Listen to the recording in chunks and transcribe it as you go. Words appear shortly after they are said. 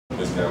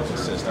more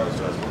consistent in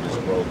terms of his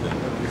growth and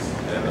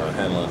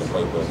handling the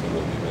playbook and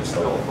what we've been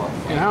told.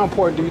 And how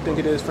important do you think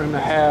it is for him to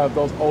have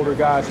those older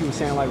guys? He was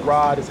saying like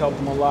Rod has helped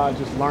him a lot,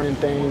 just learning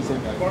things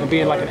and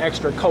being like an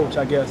extra coach,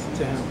 I guess,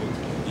 to him.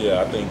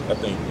 Yeah, I think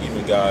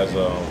even guys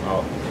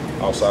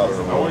outside of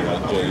the room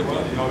like Jake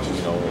and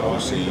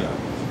OC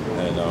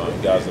and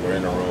guys that are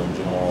in the room,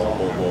 Jamal,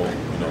 Bobo,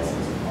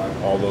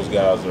 all those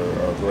guys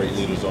are great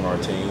leaders on our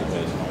team,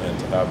 and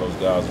to have those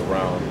guys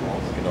around,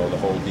 the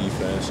whole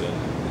defense, and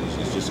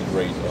it's just a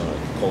great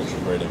culture,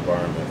 great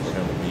environment for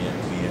him to be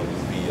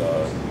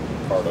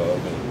part of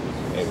and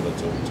able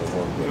to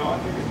work with.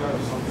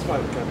 This might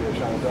kind of be a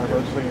shot in the dark. I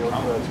was just thinking of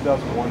the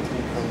 2001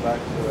 team coming back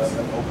to that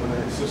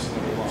opener and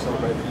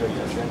celebrate the Big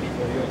Ten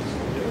championship.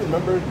 Do you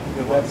remember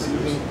that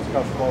season,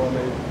 college football, I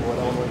made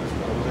what Illinois was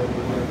able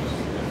to do just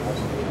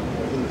absolutely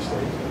in the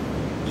state?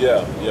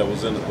 Yeah, it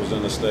was in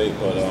the state,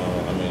 but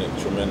I mean,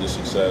 tremendous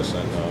success,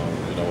 and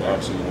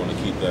obviously we want to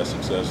keep that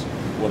success.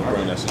 We want to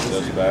bring that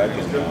success back,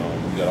 and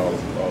we got all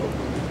the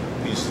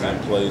pieces in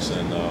place,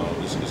 and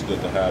it's good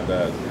to have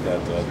that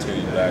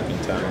team back in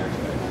town,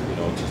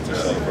 just to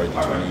celebrate the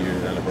 20-year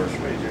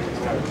anniversary.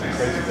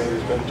 Crazy that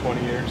it's been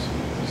 20 years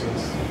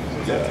since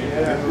that team.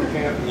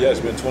 Yeah, it's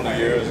been 20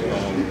 years,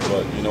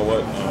 but you know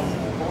what?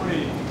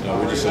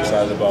 We're just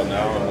excited about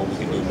now and what we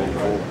can do moving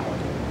forward.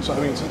 So, I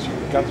mean, since you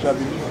got the job,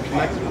 you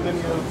connected with any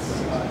of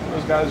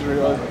those guys who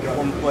are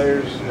former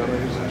players, maybe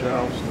in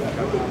general, just to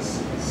kind of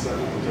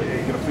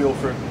get a feel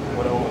for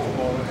what Illinois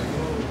football is?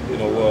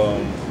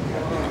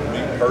 Me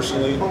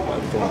personally,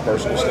 from a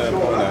personal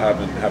standpoint, I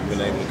haven't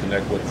been able to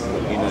connect with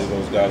any of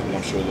those guys, but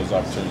I'm sure those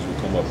opportunities will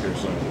come up here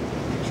soon.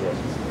 Sure.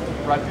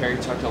 Rod Perry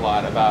talked a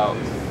lot about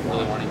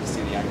really wanting to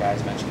see the young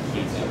guys, mentioned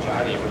Keith and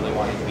Johnny, really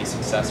wanting to be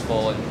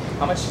successful. And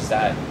how much does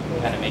that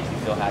kind of make you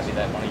feel happy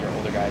that one of your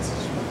older guys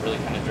is really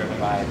kind of driven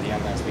by the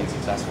young guys being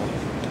successful?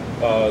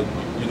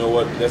 You know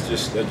what? That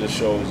just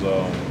shows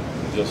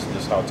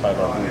just how tight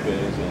our group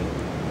is,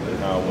 and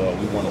how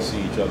we want to see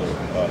each other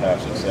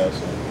have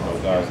success. And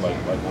guys like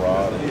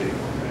Rod, and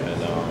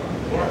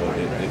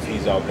if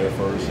he's out there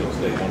first,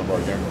 if one of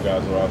our younger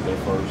guys are out there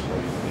first,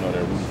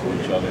 they're rooting for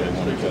each other. They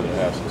want each other to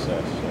have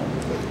success. So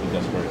I think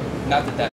that's great. Not that